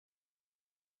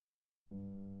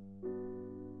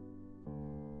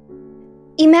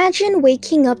Imagine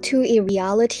waking up to a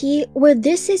reality where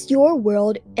this is your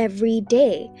world every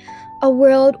day. A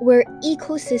world where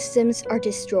ecosystems are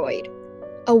destroyed.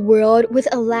 A world with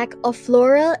a lack of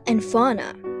flora and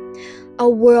fauna. A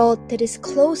world that is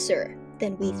closer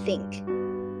than we think.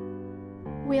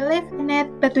 We live in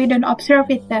it, but we don't observe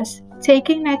it thus,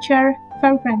 taking nature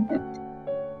for granted.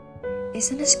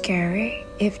 Isn't it scary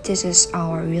if this is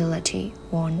our reality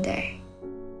one day?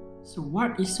 So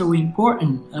what is so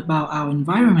important about our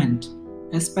environment,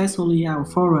 especially our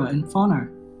flora and fauna?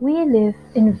 We live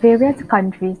in various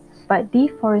countries, but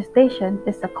deforestation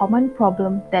is a common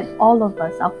problem that all of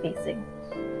us are facing.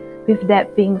 With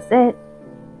that being said,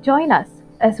 join us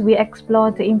as we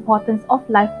explore the importance of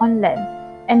life on land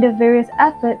and the various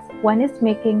efforts one is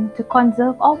making to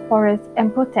conserve our forests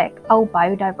and protect our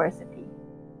biodiversity.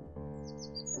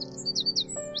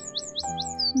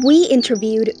 We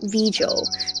interviewed Vijo,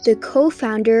 the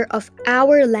co-founder of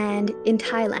OurLand in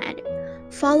Thailand.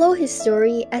 Follow his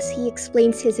story as he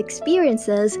explains his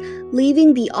experiences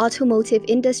leaving the automotive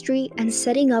industry and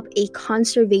setting up a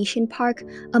conservation park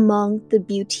among the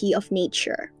beauty of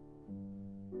nature.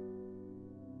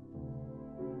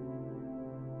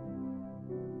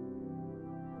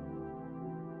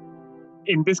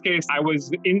 In this case, I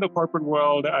was in the corporate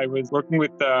world. I was working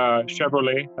with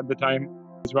Chevrolet at the time.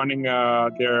 I was running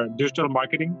their digital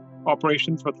marketing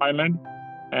operations for Thailand.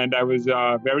 And I was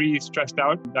very stressed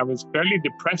out. I was fairly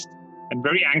depressed and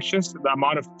very anxious, the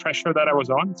amount of pressure that I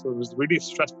was on. So it was a really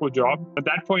stressful job. At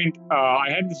that point, I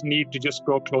had this need to just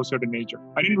go closer to nature.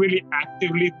 I didn't really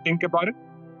actively think about it.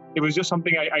 It was just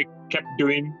something I kept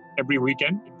doing every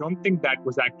weekend. I don't think that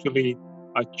was actually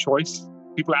a choice.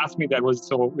 People ask me that was,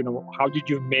 so, how did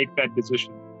you make that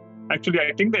decision? Actually,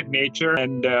 I think that nature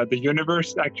and the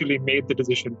universe actually made the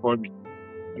decision for me.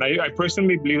 And I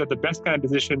personally believe that the best kind of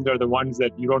decisions are the ones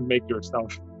that you don't make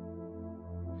yourself.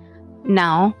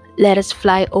 Now, let us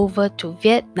fly over to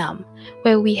Vietnam,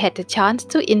 where we had the chance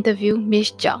to interview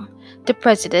Ms. Jung, the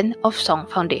president of Sống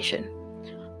Foundation.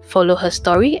 Follow her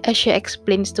story as she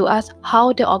explains to us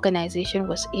how the organization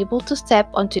was able to step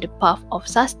onto the path of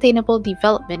sustainable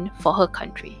development for her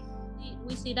country.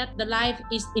 We see that the life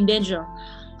is in danger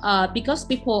because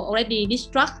people already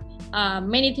destruct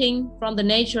many things from the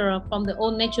nature, from the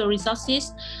own natural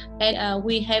resources, and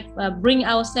we have bring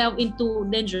ourselves into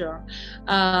danger.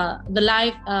 The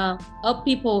life of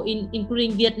people,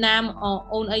 including Vietnam or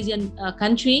all Asian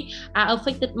country, are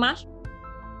affected much.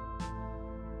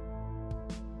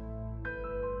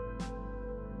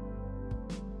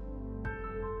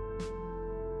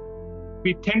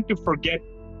 We tend to forget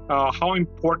how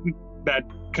important that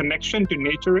connection to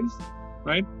nature is,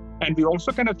 right? And we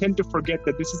also kind of tend to forget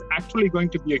that this is actually going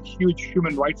to be a huge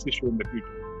human rights issue in the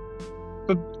future.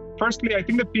 So firstly, I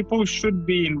think that people should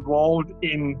be involved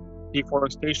in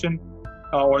deforestation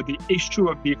or the issue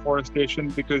of deforestation,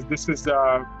 because this is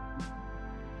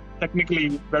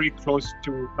technically very close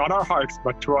to not our hearts,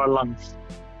 but to our lungs.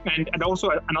 And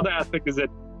also another aspect is that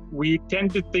we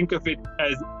tend to think of it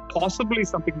as possibly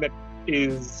something that's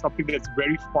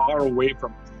very far away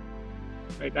from us.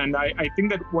 Right? And I think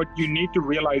that what you need to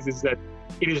realize is that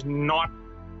it is not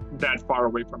that far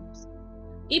away from us.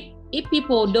 If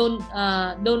people don't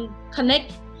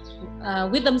connect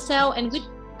with themselves and with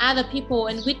other people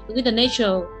and with the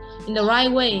nature in the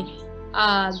right way,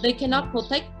 they cannot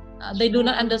protect. They do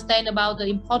not understand about the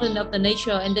importance of the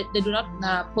nature, and they do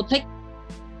not protect.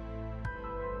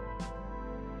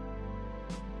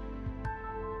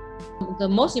 The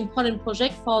most important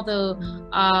project for the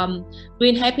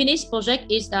Green Happiness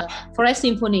project is the Forest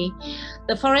Symphony.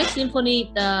 The Forest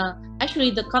Symphony,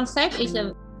 actually the concept is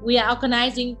we are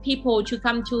organizing people to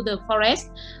come to the forest,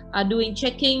 doing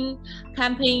trekking,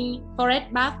 camping,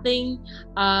 forest bathing,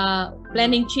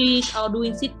 planting trees, or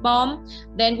doing seed bomb.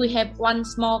 Then we have one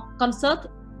small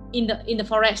concert in the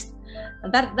forest.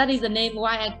 That is the name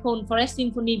why I call Forest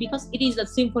Symphony, because it is a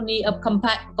symphony of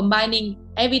combining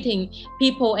everything,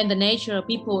 people and the nature,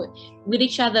 people with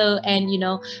each other, and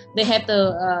they have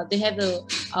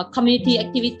the community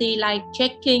activity like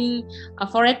trekking,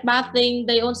 forest bathing.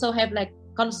 They also have like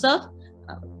concert,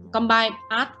 combine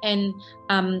art and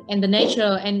the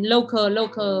nature, and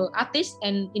local artists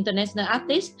and international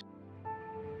artists.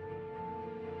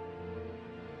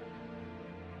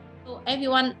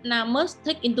 Everyone now must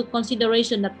take into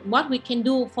consideration that what we can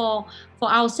do for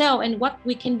ourselves and what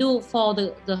we can do for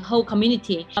the whole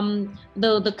community.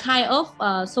 The kind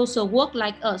of social work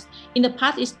like us in the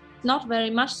past is not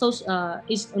very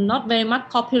much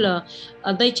popular.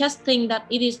 They just think that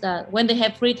it is when they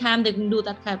have free time they can do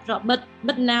that kind of job.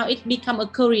 But now it become a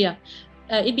career.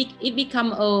 it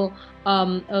become a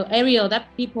area that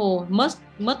people must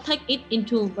take it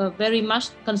into very much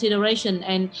consideration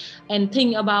and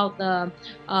think about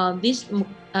this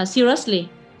seriously,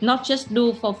 not just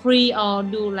do for free or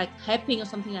do like helping or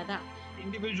something like that.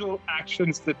 Individual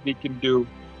actions that we can do.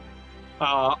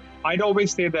 I'd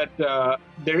always say that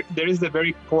there is the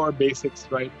very core basics,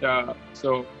 right?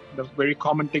 So the very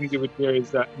common things you would hear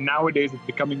is that nowadays it's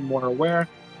becoming more aware.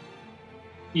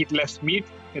 Eat less meat.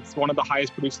 It's one of the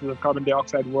highest producers of carbon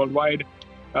dioxide worldwide.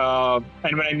 And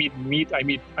when I mean meat, I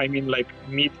mean like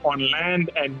meat on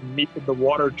land and meat in the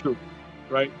water too,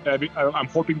 right? I'm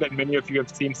hoping that many of you have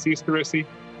seen Seaspiracy.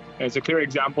 It's a clear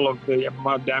example of the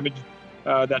amount of damage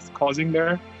that's causing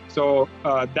there. So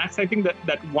that's, I think,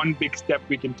 that one big step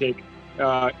we can take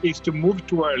is to move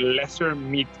to a lesser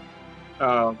meat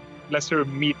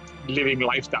living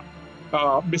lifestyle.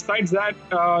 Besides that,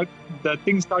 the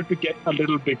things start to get a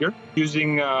little bigger,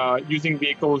 using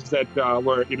vehicles that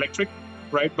were electric,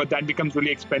 right? But that becomes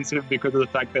really expensive because of the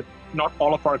fact that not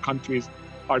all of our countries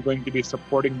are going to be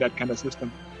supporting that kind of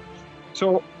system.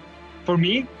 So for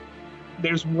me,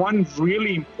 there's one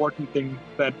really important thing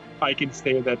that I can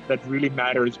say that really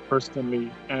matters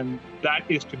personally, and that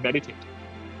is to meditate.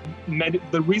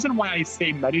 The reason why I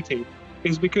say meditate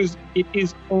is because it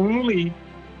is only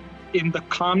in the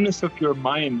calmness of your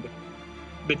mind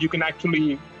that you can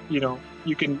actually,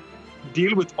 you can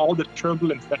deal with all the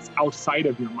turbulence that's outside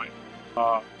of your mind.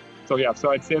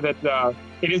 So I'd say that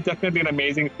it is definitely an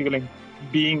amazing feeling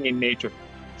being in nature.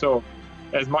 So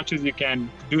as much as you can,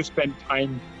 do spend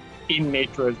time in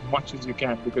nature as much as you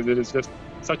can, because it is just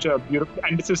such a beautiful,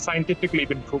 and this is scientifically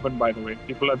been proven, by the way.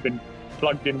 People have been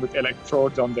plugged in with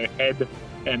electrodes on their head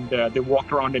and they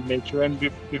walk around in nature, and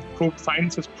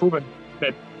science has proven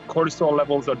that cortisol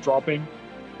levels are dropping,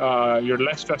 you're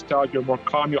less stressed out, you're more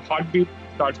calm, your heartbeat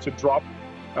starts to drop,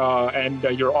 and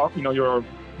your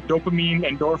dopamine,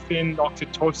 endorphin,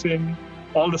 oxytocin,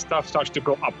 all the stuff starts to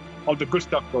go up, all the good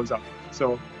stuff goes up.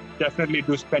 So definitely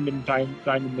do spend time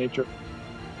in nature.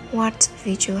 What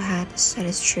Vigil had said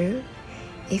is true.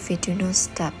 If we do not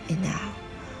step in now,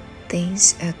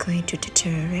 things are going to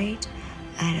deteriorate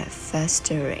at a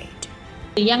faster rate.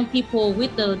 The young people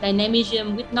with the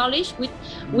dynamism, with knowledge,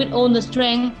 with all the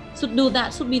strength should do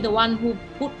that, should be the one who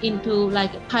put into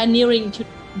like pioneering to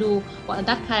do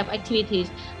that kind of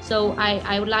activities. So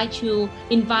I would like to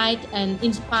invite and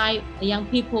inspire young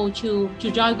people to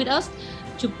join with us,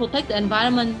 to protect the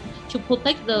environment, to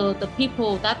protect the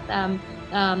people that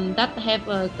have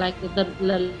like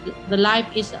the life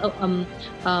is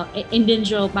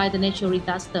endangered by the natural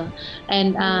disaster,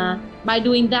 and by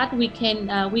doing that we can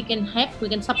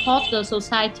support the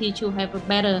society to have a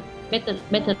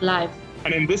better life.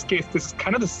 And in this case, this is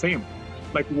kind of the same.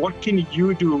 Like, what can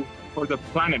you do for the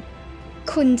planet?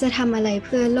 คุณจะทำอะไรเ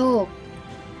พื่อโลก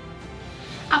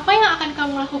Apa yang akan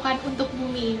kamu lakukan untuk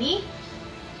bumi ini?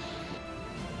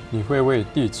 你会为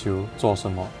地球做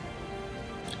什么？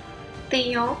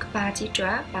 Tio và chị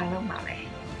Trá bà lâu mà lệ.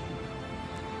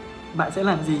 Bạn sẽ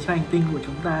làm gì cho hành tinh của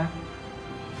chúng ta?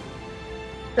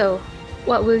 So,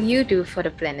 what will you do for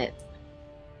the planet?